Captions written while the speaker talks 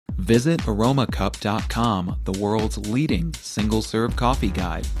Visit Aromacup.com, the world's leading single-serve coffee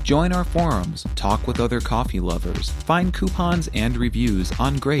guide. Join our forums, talk with other coffee lovers, find coupons and reviews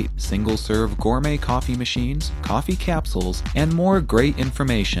on great single-serve gourmet coffee machines, coffee capsules, and more great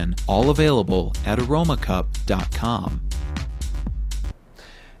information, all available at Aromacup.com.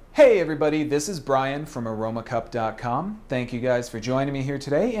 Hey everybody, this is Brian from Aromacup.com. Thank you guys for joining me here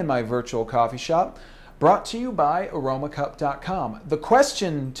today in my virtual coffee shop, brought to you by Aromacup.com. The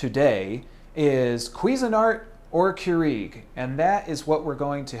question today is Cuisinart or Keurig, and that is what we're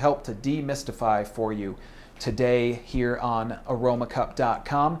going to help to demystify for you today here on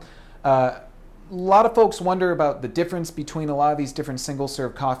Aromacup.com. A lot of folks wonder about the difference between a lot of these different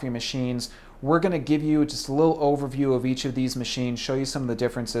single-serve coffee machines. We're going to give you just a little overview of each of these machines, show you some of the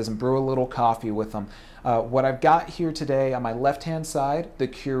differences, and brew a little coffee with them. What I've got here today on my left-hand side, the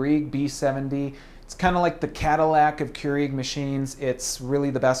Keurig B70. It's kind of like the Cadillac of Keurig machines. It's really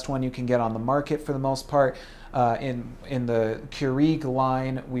the best one you can get on the market for the most part. In the Keurig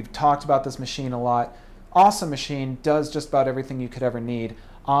line, we've talked about this machine a lot. Awesome machine, does just about everything you could ever need.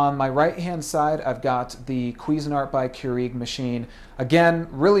 On my right-hand side, I've got the Cuisinart by Keurig machine. Again,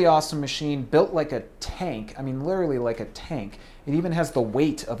 really awesome machine, built like a tank. I mean, literally like a tank. It even has the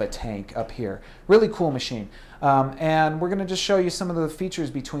weight of a tank up here. Really cool machine. And we're going to just show you some of the features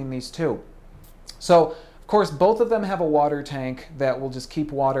between these two. So, of course, both of them have a water tank that will just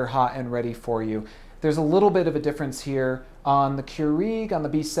keep water hot and ready for you. There's a little bit of a difference here. On the Keurig, on the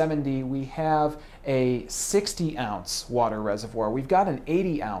B70, we have a 60-ounce water reservoir. We've got an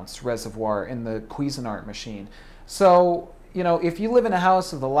 80-ounce reservoir in the Cuisinart machine. So, you know, if you live in a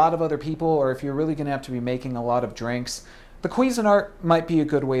house with a lot of other people, or if you're really going to have to be making a lot of drinks, the Cuisinart might be a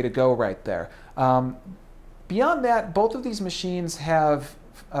good way to go right there. Beyond that, both of these machines have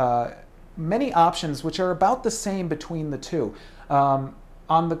many options which are about the same between the two.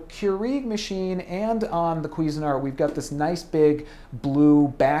 On the Keurig machine and on the Cuisinart, we've got this nice big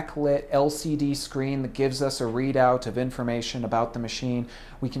blue backlit LCD screen that gives us a readout of information about the machine.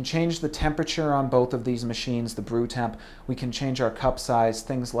 We can change the temperature on both of these machines, the brew temp. We can change our cup size,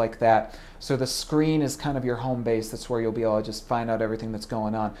 things like that. So the screen is kind of your home base. That's where you'll be able to just find out everything that's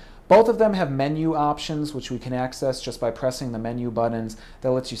going on. Both of them have menu options, which we can access just by pressing the menu buttons.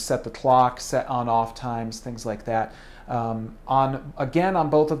 That lets you set the clock, set on-off times, things like that. Again, on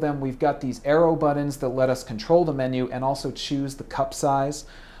both of them, we've got these arrow buttons that let us control the menu and also choose the cup size.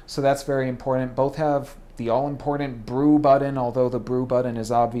 So that's very important. Both have the all-important brew button, although the brew button is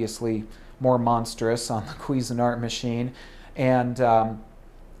obviously more monstrous on the Cuisinart machine. And the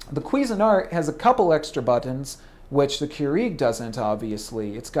Cuisinart has a couple extra buttons, which the Keurig doesn't,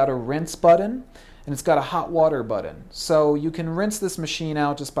 obviously. It's got a rinse button, and it's got a hot water button. So you can rinse this machine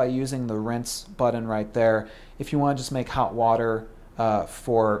out just by using the rinse button right there. If you want to just make hot water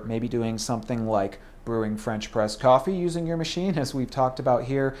for maybe doing something like brewing French press coffee using your machine, as we've talked about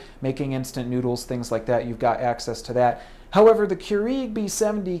here, making instant noodles, things like that, you've got access to that. However, the Keurig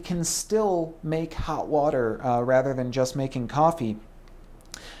B70 can still make hot water rather than just making coffee.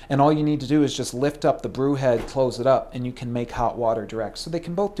 And all you need to do is just lift up the brew head, close it up, and you can make hot water direct. So they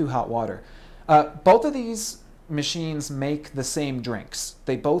can both do hot water. Both of these machines make the same drinks.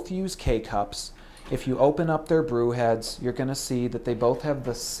 They both use K-cups. If you open up their brew heads, you're going to see that they both have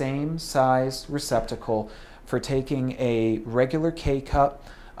the same size receptacle for taking a regular K-cup,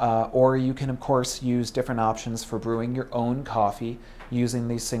 or you can, of course, use different options for brewing your own coffee using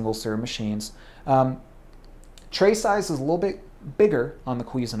these single-serve machines. Tray size is a little bit bigger on the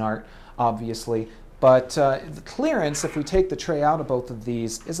Cuisinart, obviously, but the clearance, if we take the tray out of both of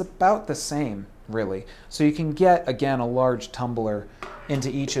these, is about the same, really. So you can get, again, a large tumbler into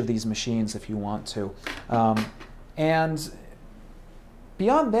each of these machines if you want to. And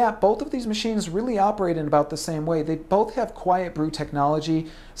beyond that, both of these machines really operate in about the same way. They both have quiet brew technology.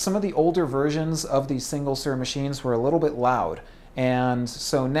 Some of the older versions of these single-serve machines were a little bit loud. And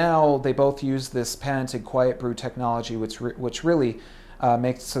so now they both use this patented quiet brew technology, which really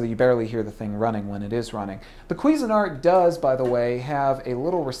makes it so that you barely hear the thing running when it is running. The Cuisinart does, by the way, have a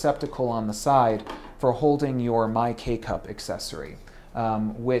little receptacle on the side for holding your My K-Cup accessory,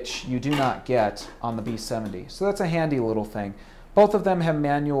 which you do not get on the B70. So that's a handy little thing. Both of them have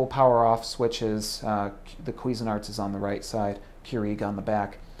manual power-off switches. The Cuisinart's is on the right side, Keurig on the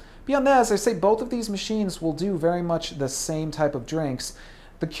back. Beyond that, as I say, both of these machines will do very much the same type of drinks.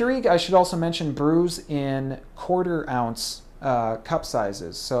 The Keurig, I should also mention, brews in quarter-ounce cup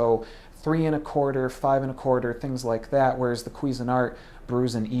sizes, so 3 1/4, 5 1/4, things like that, whereas the Cuisinart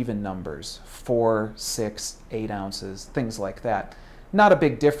brews in even numbers, 4, 6, 8 ounces, things like that. Not a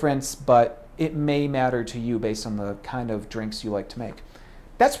big difference, but it may matter to you based on the kind of drinks you like to make.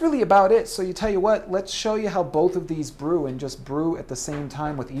 that's really about it. So you tell you what, let's show you how both of these brew and just brew at the same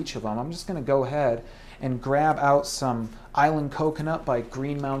time with each of them. I'm just going to go ahead and grab out some Island Coconut by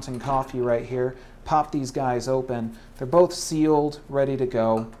Green Mountain Coffee right here. Pop these guys open. They're both sealed, ready to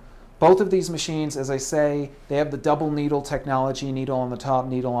go. Both of these machines, as I say, they have the double needle technology, needle on the top,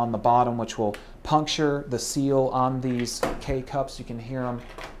 needle on the bottom, which will puncture the seal on these K-cups. You can hear them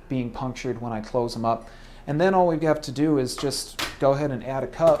being punctured when I close them up. And then all we have to do is just go ahead and add a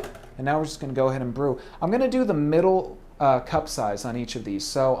cup, and now we're just going to go ahead and brew. I'm going to do the middle cup size on each of these.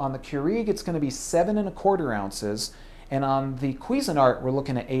 So on the Keurig, it's going to be 7 1/4 ounces, and on the Cuisinart, we're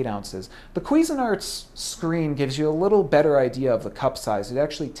looking at 8 ounces. The Cuisinart's screen gives you a little better idea of the cup size. It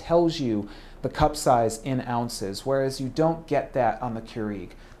actually tells you the cup size in ounces, whereas you don't get that on the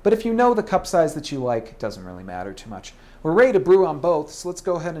Keurig. But if you know the cup size that you like, it doesn't really matter too much. We're ready to brew on both, so let's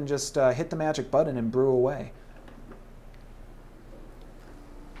go ahead and just hit the magic button and brew away.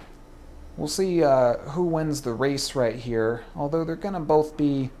 We'll see who wins the race right here, although they're going to both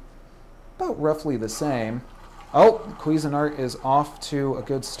be about roughly the same. Oh, Cuisinart is off to a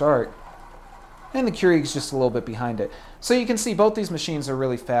good start. And the Keurig's just a little bit behind it. So you can see both these machines are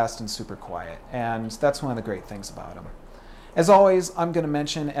really fast and super quiet, and that's one of the great things about them. As always, I'm going to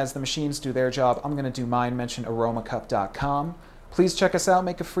mention, as the machines do their job, I'm going to do mine, mention Aromacup.com. Please check us out,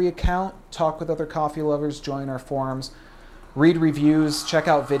 make a free account, talk with other coffee lovers, join our forums, read reviews, check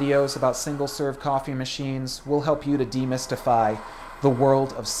out videos about single-serve coffee machines. We'll help you to demystify the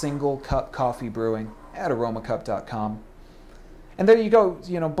world of single-cup coffee brewing at Aromacup.com. And there you go.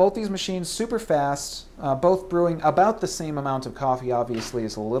 You know, both these machines super fast, both brewing about the same amount of coffee. Obviously,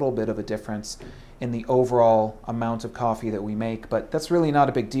 is a little bit of a difference in the overall amount of coffee that we make, but that's really not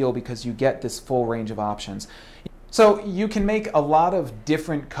a big deal because you get this full range of options. So you can make a lot of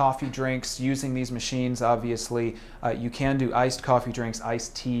different coffee drinks using these machines. Obviously, you can do iced coffee drinks,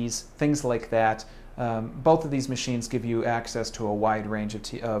 iced teas, things like that. Both of these machines give you access to a wide range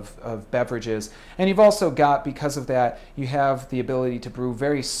of beverages. And you've also got, because of that, you have the ability to brew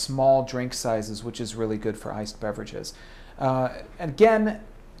very small drink sizes, which is really good for iced beverages. Again,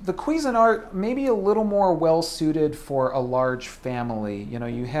 the Cuisinart may be a little more well-suited for a large family. You know,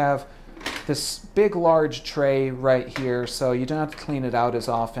 you have this big large tray right here, so you don't have to clean it out as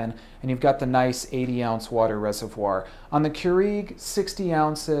often, and you've got the nice 80-ounce water reservoir. On the Keurig, 60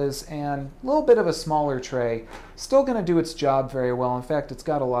 ounces and a little bit of a smaller tray, still going to do its job very well. In fact, it's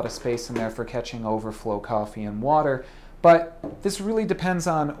got a lot of space in there for catching overflow coffee and water, but this really depends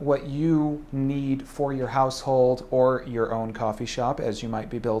on what you need for your household or your own coffee shop, as you might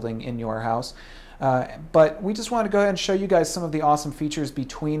be building in your house. But we just want to go ahead and show you guys some of the awesome features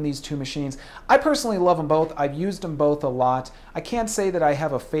between these two machines. I personally love them both. I've used them both a lot. I can't say that I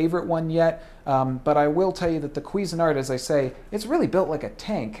have a favorite one yet, but I will tell you that the Cuisinart, as I say, it's really built like a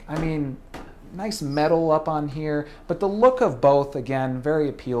tank. I mean, nice metal up on here, but the look of both, again, very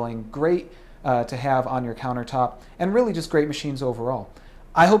appealing. Great to have on your countertop, and really just great machines overall.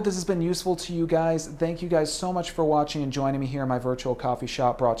 I hope this has been useful to you guys. Thank you guys so much for watching and joining me here in my virtual coffee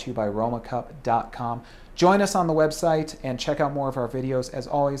shop, brought to you by Aromacup.com. Join us on the website and check out more of our videos. As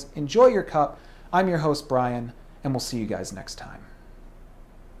always, enjoy your cup. I'm your host, Brian, and we'll see you guys next time.